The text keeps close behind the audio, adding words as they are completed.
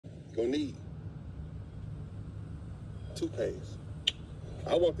gonna need toothpaste.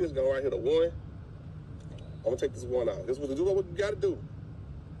 I want this gun right here, the one. I'm gonna take this one out. This is what you gotta do.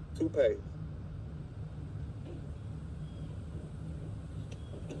 Toothpaste.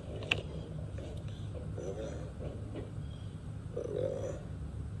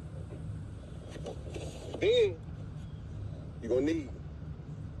 Then you're gonna need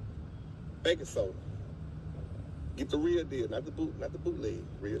baking soda. Get the real deal, not the bootleg,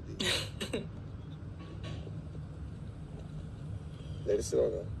 real deal. Let it sit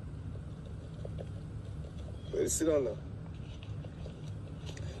on there. Let it sit on there.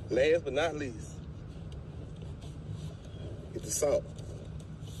 Last but not least, get the salt.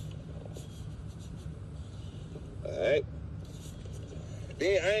 Alright.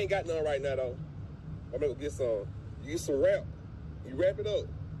 Then I ain't got none right now though. I'm gonna go get some. You get some wrap. You wrap it up.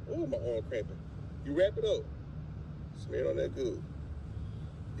 Ooh, my arm cramping. You wrap it up. Smear it on that good.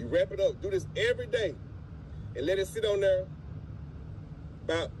 You wrap it up. Do this every day. And let it sit on there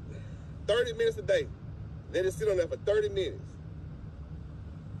about 30 minutes a day. Let it sit on there for 30 minutes.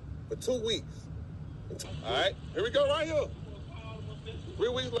 For 2 weeks. All right, here we go right here. 3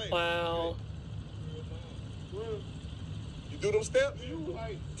 weeks later. Wow. You do them steps?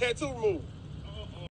 Tattoo removal.